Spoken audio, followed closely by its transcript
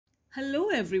Hello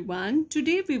everyone.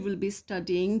 Today we will be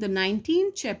studying the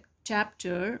 19th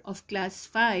chapter of Class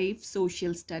 5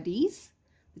 Social Studies.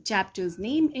 The chapter's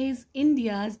name is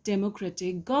India's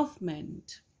Democratic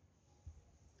Government.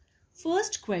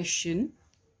 First question.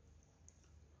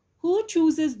 Who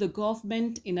chooses the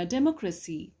government in a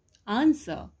democracy?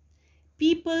 Answer.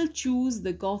 People choose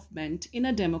the government in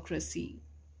a democracy.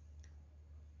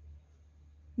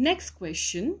 Next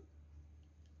question.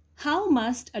 How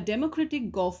must a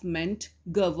democratic government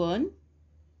govern?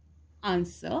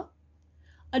 Answer.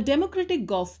 A democratic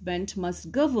government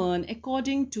must govern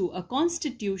according to a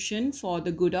constitution for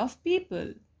the good of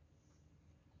people.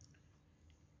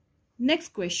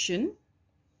 Next question.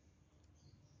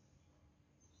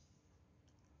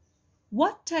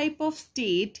 What type of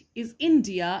state is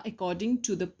India according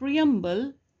to the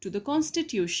preamble to the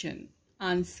constitution?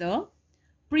 Answer.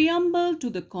 Preamble to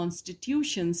the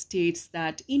Constitution states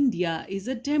that India is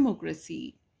a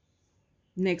democracy.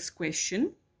 Next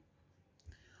question.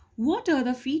 What are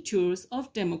the features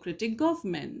of democratic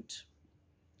government?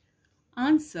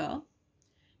 Answer.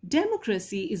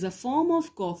 Democracy is a form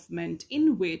of government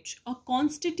in which a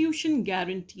constitution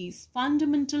guarantees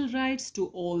fundamental rights to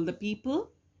all the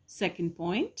people. Second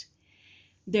point.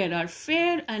 There are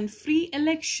fair and free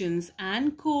elections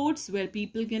and courts where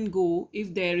people can go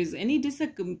if there is any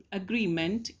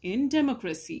disagreement in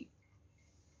democracy.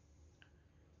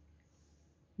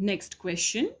 Next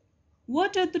question.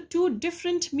 What are the two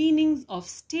different meanings of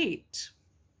state?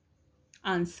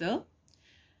 Answer.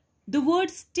 The word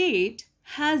state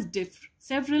has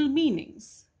several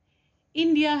meanings.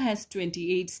 India has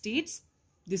 28 states.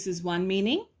 This is one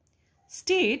meaning.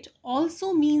 State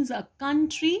also means a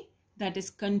country that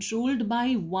is controlled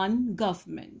by one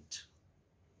government.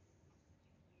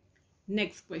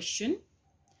 Next question.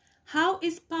 How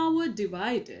is power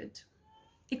divided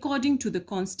according to the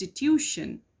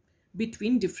Constitution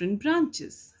between different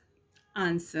branches?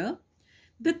 Answer.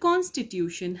 The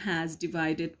Constitution has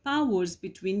divided powers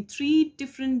between three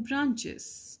different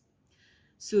branches.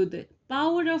 So the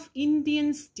power of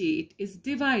Indian state is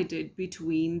divided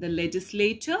between the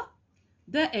legislature,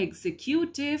 the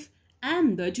executive,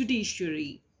 and the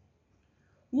judiciary.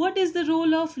 What is the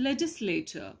role of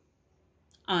legislature?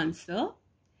 Answer.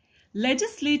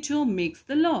 Legislature makes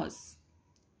the laws.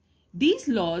 These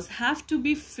laws have to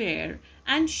be fair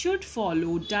and should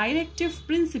follow directive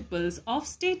principles of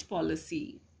state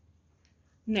policy.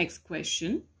 Next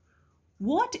question.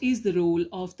 What is the role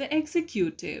of the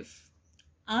executive?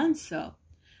 Answer.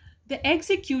 The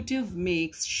executive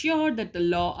makes sure that the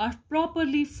laws are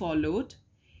properly followed.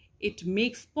 It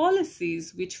makes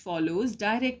policies which follows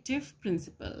directive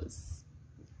principles.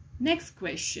 Next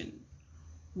question.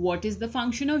 What is the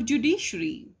function of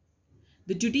judiciary?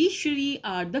 The judiciary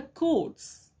are the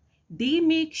courts. They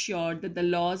make sure that the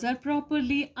laws are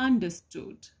properly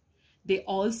understood. They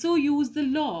also use the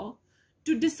law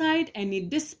to decide any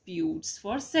disputes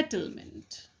for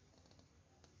settlement.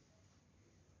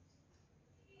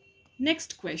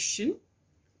 Next question.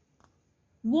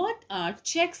 What are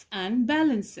checks and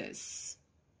balances?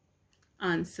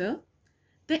 Answer.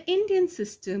 The Indian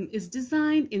system is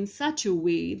designed in such a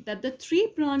way that the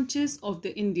three branches of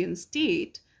the Indian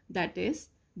state, that is,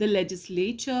 the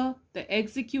legislature, the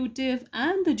executive,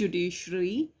 and the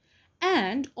judiciary,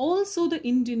 and also the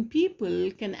Indian people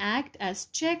can act as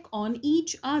check on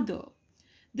each other.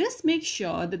 This makes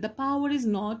sure that the power is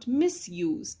not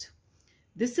misused.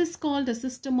 This is called a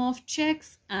system of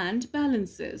checks and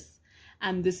balances.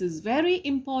 And this is very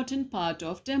important part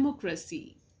of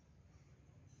democracy.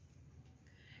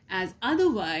 As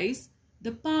otherwise,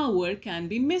 the power can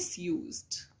be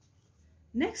misused.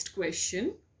 Next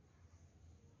question.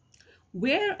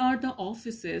 Where are the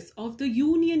offices of the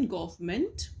union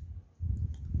government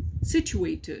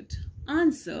situated?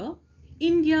 Answer.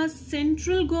 India's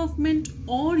central government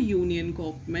or union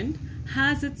government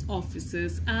has its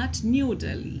offices at New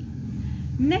Delhi.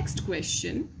 Next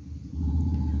question.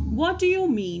 What do you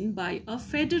mean by a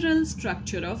federal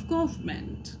structure of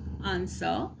government?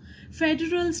 Answer.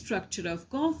 Federal structure of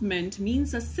government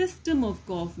means a system of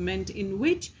government in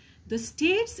which the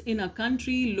states in a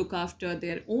country look after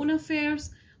their own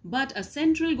affairs, but a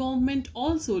central government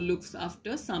also looks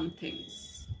after some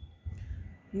things.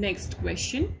 Next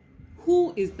question.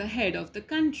 Who is the head of the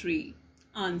country?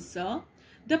 Answer.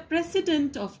 The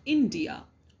President of India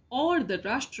or the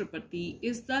Rashtrapati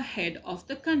is the head of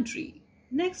the country.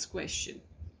 Next question.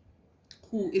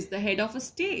 Who is the head of a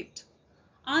state?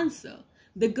 Answer.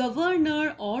 The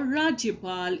governor or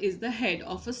Rajyapal is the head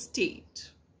of a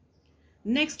state.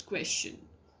 Next question.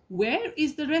 Where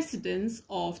is the residence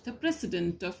of the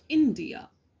President of India?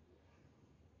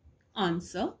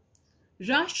 Answer.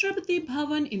 Rashtrapati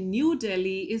Bhavan in New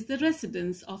Delhi is the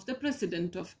residence of the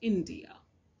President of India.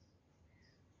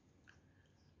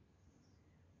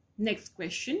 Next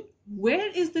question. Where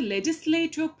is the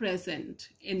legislature present?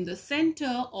 In the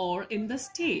center or in the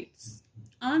states?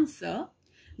 Answer.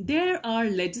 There are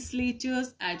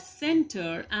legislatures at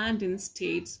center and in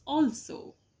states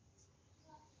also.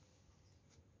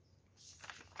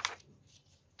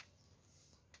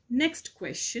 Next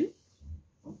question.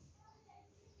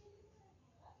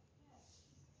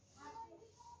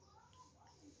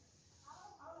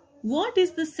 What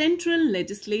is the central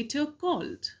legislature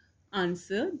called?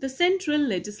 Answer. The central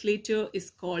legislature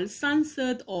is called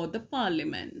Sansad or the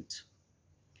Parliament.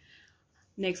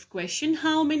 Next question.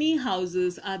 How many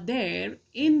houses are there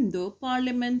in the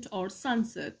Parliament or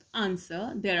Sansad?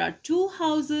 Answer. There are 2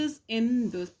 houses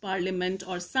in the Parliament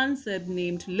or Sansad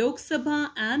named Lok Sabha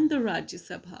and the Rajya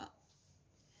Sabha.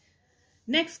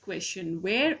 Next question.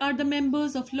 Where are the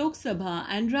members of Lok Sabha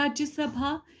and Rajya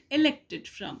Sabha elected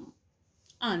from?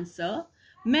 Answer.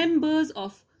 Members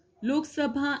of Lok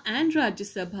Sabha and Rajya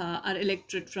Sabha are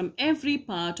elected from every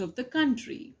part of the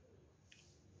country.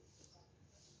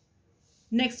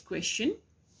 Next question.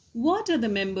 What are the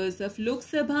members of Lok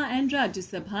Sabha and Rajya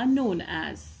Sabha known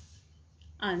as?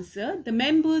 Answer. The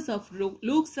members of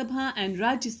Lok Sabha and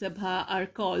Rajya Sabha are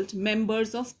called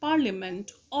members of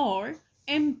Parliament or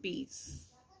MPs.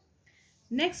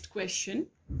 Next question.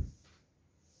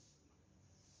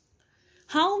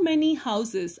 How many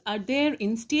houses are there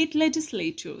in state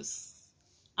legislatures?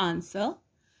 Answer.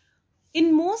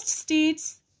 In most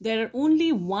states, there are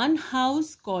only one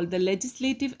house called the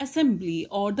Legislative Assembly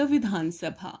or the Vidhan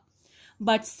Sabha.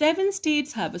 But 7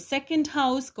 states have a second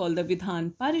house called the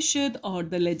Vidhan Parishad or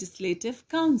the Legislative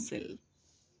Council.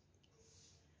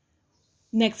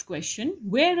 Next question.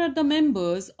 Where are the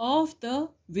members of the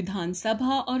Vidhan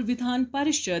Sabha or Vidhan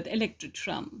Parishad elected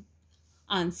from?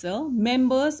 Answer.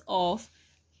 Members of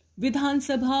Vidhan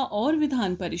Sabha or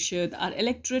Vidhan Parishad are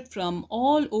elected from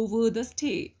all over the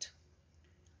state.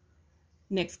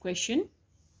 Next question.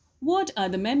 What are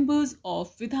the members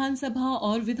of Vidhan Sabha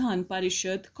or Vidhan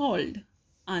Parishad called?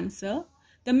 Answer.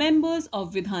 The members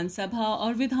of Vidhan Sabha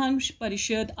or Vidhan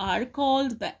Parishad are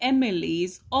called the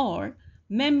MLAs or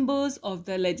members of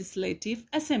the Legislative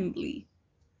Assembly.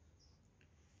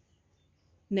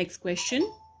 Next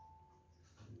question.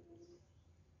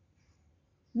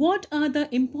 What are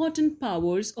the important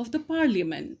powers of the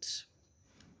Parliament?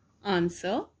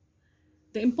 Answer.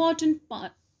 The important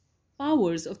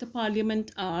powers of the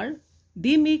Parliament are: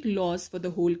 they make laws for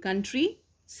the whole country.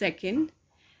 Second,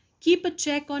 keep a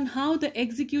check on how the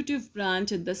executive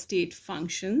branch in the state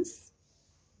functions.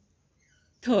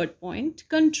 Third point,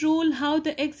 control how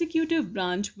the executive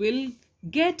branch will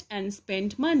get and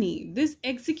spend money. This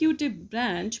executive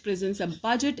branch presents a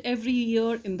budget every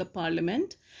year in the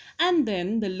Parliament, and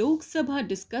then the Lok Sabha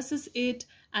discusses it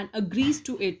and agrees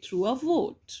to it through a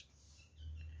vote.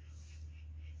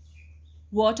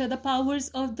 What are the powers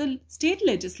of the state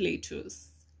legislatures?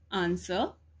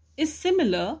 Answer is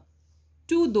similar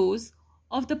to those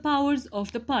of the powers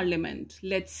of the Parliament.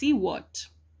 Let's see what.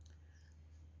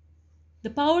 The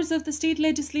powers of the state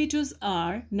legislatures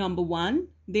are: number 1,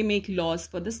 they make laws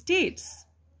for the states.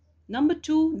 Number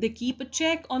 2, they keep a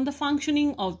check on the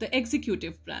functioning of the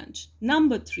executive branch.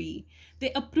 Number 3,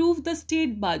 they approve the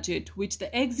state budget which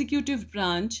the executive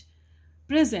branch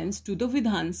presents to the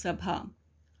Vidhan Sabha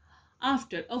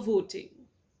after a voting.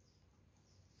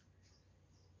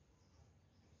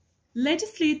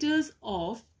 Legislators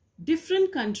of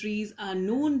different countries are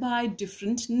known by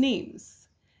different names.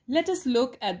 Let us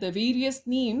look at the various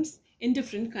names in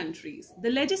different countries. The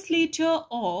legislature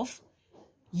of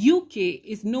UK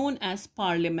is known as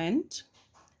Parliament.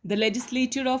 The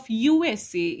legislature of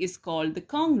USA is called the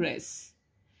Congress.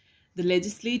 The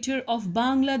legislature of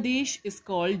Bangladesh is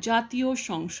called Jatiyo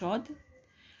সংসদ.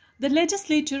 The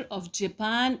legislature of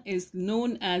Japan is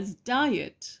known as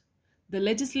Diet. The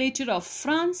legislature of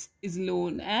France is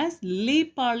known as Le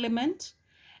Parlement.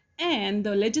 And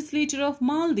the legislature of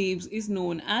Maldives is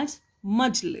known as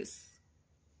Majlis.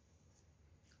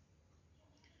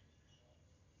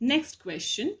 Next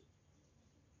question.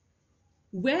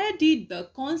 Where did the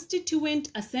Constituent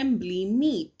Assembly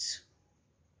meet?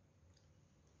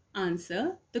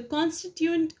 Answer. The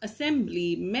Constituent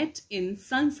Assembly met in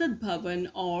Sansad Bhavan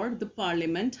or the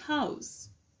Parliament House.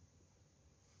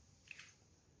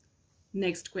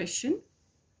 Next question.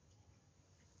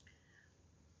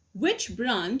 Which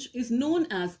branch is known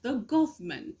as the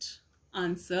government?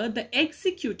 Answer. The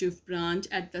executive branch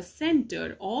at the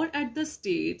center or at the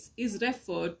states is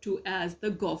referred to as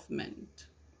the government.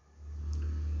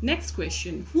 Next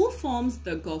question. Who forms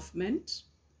the government?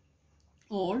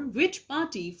 Or which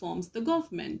party forms the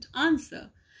government?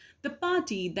 Answer. The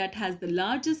party that has the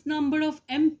largest number of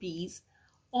MPs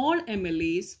or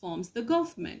MLAs forms the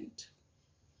government.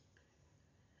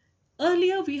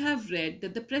 Earlier we have read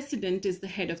that the president is the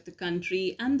head of the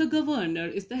country and the governor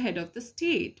is the head of the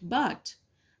state, but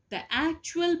the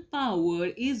actual power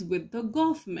is with the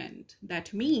government.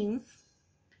 That means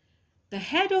the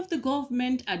head of the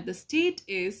government at the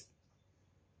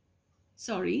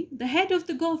head of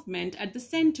the government at the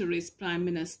center is Prime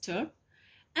Minister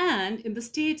and in the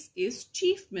states is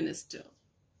Chief Minister.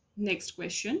 Next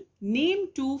question. Name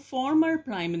two former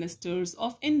Prime Ministers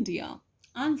of India.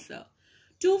 Answer.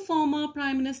 Two former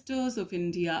Prime Ministers of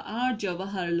India are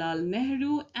Jawaharlal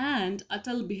Nehru and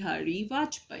Atal Bihari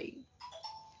Vajpayee.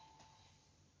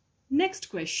 Next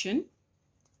question.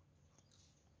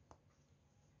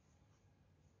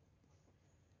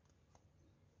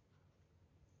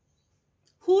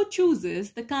 Who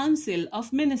chooses the Council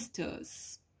of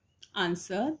Ministers?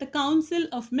 Answer. The Council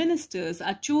of Ministers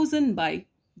are chosen by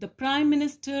the Prime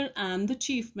Minister and the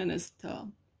Chief Minister.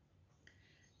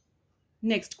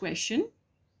 Next question.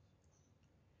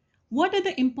 What are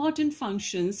the important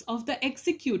functions of the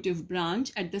executive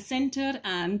branch at the center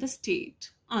and the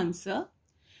state? Answer.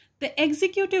 The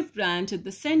executive branch at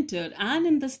the center and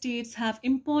in the states have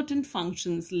important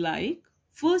functions like,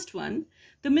 first one,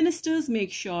 the ministers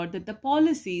make sure that the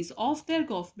policies of their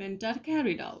government are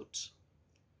carried out.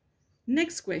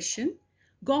 Next question.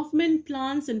 Government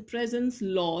plans and presents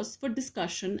laws for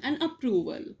discussion and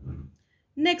approval.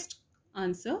 Next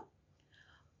answer.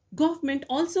 Government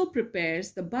also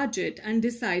prepares the budget and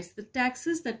decides the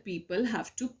taxes that people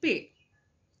have to pay.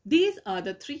 These are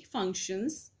the three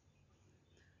functions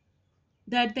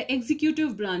that the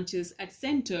executive branches at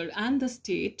center and the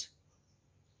state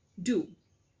do.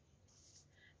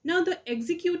 Now, the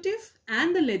executive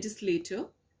and the legislature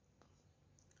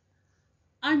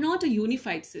are not a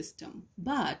unified system,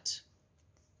 but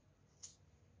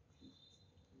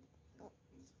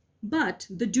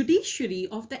the judiciary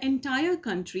of the entire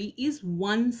country is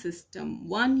one system,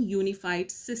 one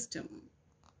unified system.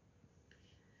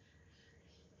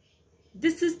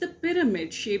 This is the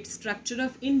pyramid-shaped structure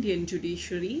of Indian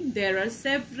judiciary. There are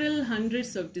several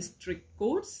hundreds of district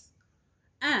courts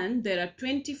and there are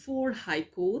 24 high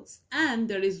courts and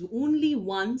there is only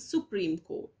one Supreme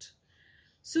Court.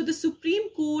 So the Supreme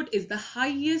Court is the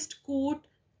highest court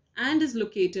and is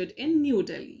located in New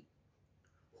Delhi.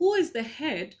 Who is the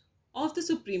head of the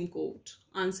Supreme Court?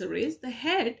 Answer is, the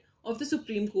head of the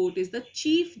Supreme Court is the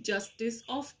Chief Justice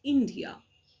of India.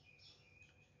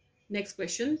 Next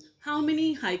question. How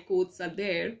many high courts are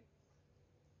there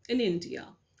in India?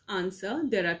 Answer.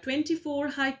 There are 24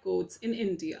 high courts in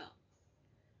India.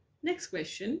 Next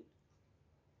question.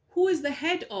 Who is the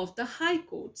head of the high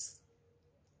courts?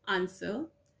 Answer.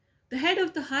 The head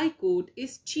of the high court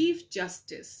is Chief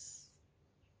Justice.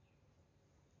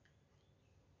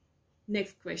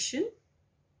 Next question.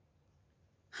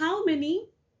 How many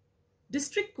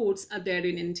district courts are there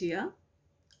in India?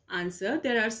 Answer.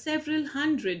 There are several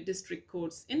hundred district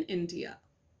courts in India.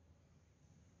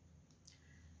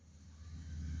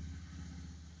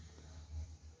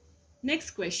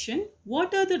 Next question.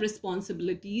 What are the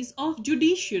responsibilities of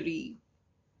judiciary?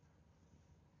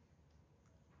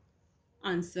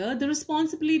 Answer. The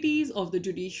responsibilities of the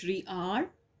judiciary are,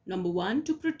 number 1,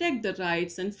 to protect the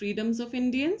rights and freedoms of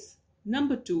Indians.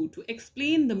 Number 2, to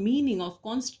explain the meaning of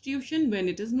constitution when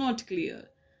it is not clear.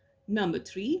 Number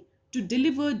 3, to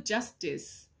deliver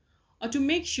justice or to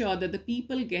make sure that the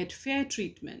people get fair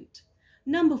treatment.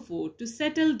 Number 4, to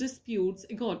settle disputes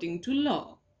according to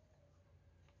law.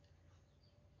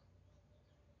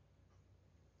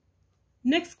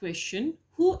 Next question.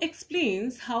 Who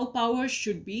explains how power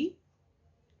should be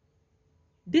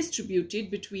distributed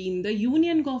between the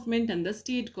union government and the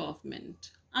state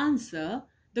government? Answer.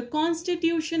 The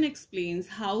Constitution explains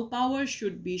how power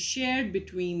should be shared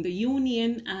between the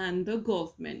union and the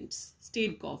governments,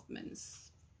 state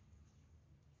governments.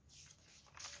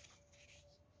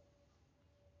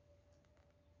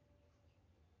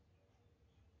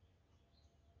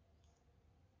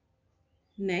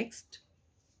 Next,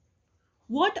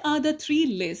 what are the 3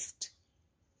 lists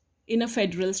in a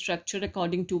federal structure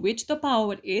according to which the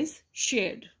power is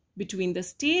shared between the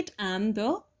state and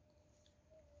the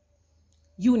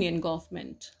union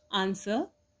government? Answer.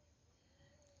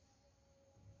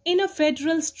 In a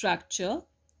federal structure,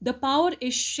 the power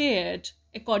is shared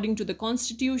according to the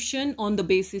Constitution on the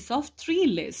basis of 3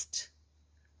 lists.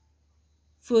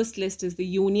 First list is the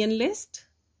union list,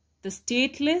 the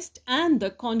state list, and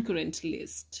the concurrent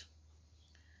list.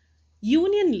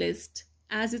 Union list,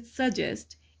 as it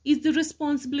suggests, is the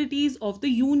responsibilities of the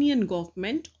union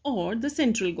government or the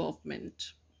central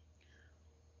government.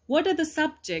 What are the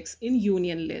subjects in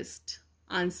union list?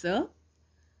 Answer.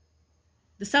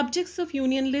 The subjects of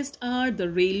union list are the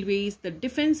railways, the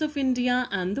defense of India,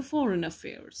 and the foreign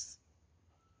affairs.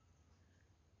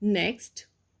 Next,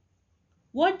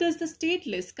 what does the state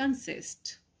list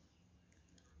consist?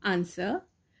 Answer.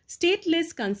 State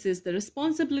list consists the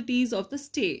responsibilities of the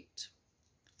state.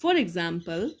 For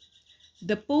example,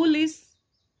 the police,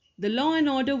 the law and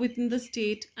order within the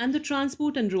state, and the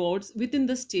transport and roads within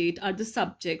the state are the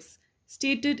subjects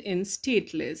stated in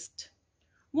state list.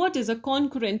 What is a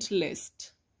concurrent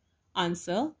list?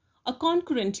 Answer. A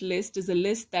concurrent list is a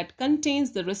list that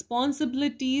contains the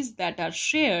responsibilities that are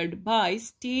shared by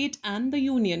state and the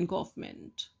union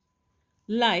government,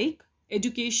 like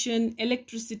education,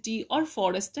 electricity, or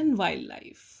forest and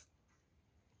wildlife.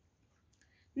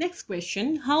 Next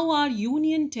question, how are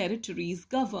union territories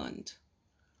governed?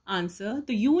 Answer.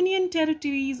 The union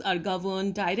territories are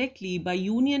governed directly by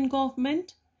union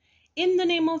government in the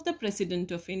name of the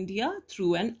President of India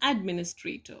through an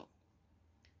administrator.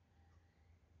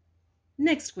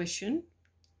 Next question,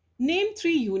 name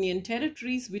 3 union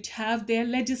territories which have their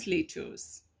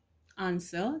legislatures.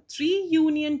 Answer. 3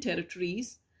 union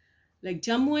territories like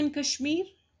Jammu and Kashmir,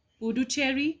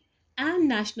 Puducherry, and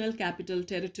National Capital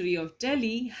Territory of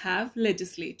Delhi have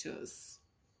legislatures.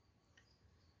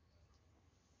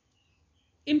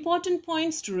 Important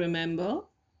points to remember.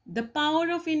 The power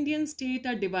of Indian state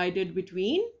are divided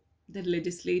between the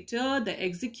legislature, the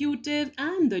executive,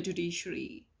 and the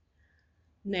judiciary.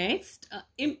 Next,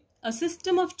 a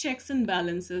system of checks and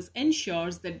balances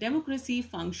ensures that democracy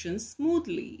functions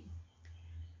smoothly.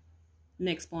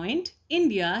 Next point,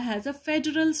 India has a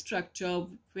federal structure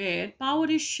where power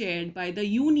is shared by the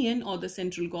union or the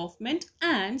central government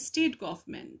and state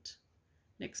government.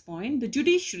 Next point, the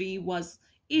judiciary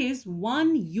is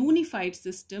one unified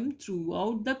system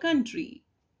throughout the country.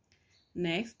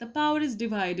 Next, the power is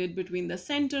divided between the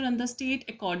center and the state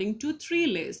according to 3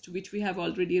 lists, which we have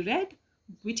already read.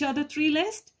 Which are the 3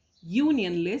 lists?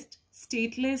 Union list,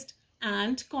 state list,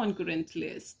 and concurrent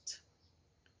list.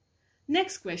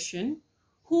 Next question,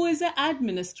 who is an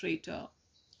administrator?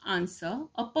 Answer.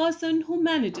 A person who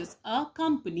manages a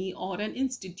company or an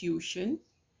institution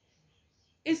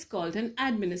is called an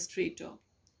administrator.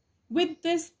 With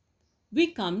this, we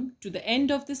come to the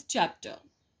end of this chapter.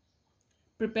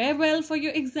 Prepare well for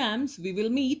your exams. We will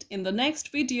meet in the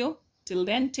next video. Till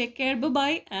then, take care,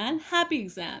 bye-bye, and happy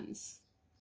exams.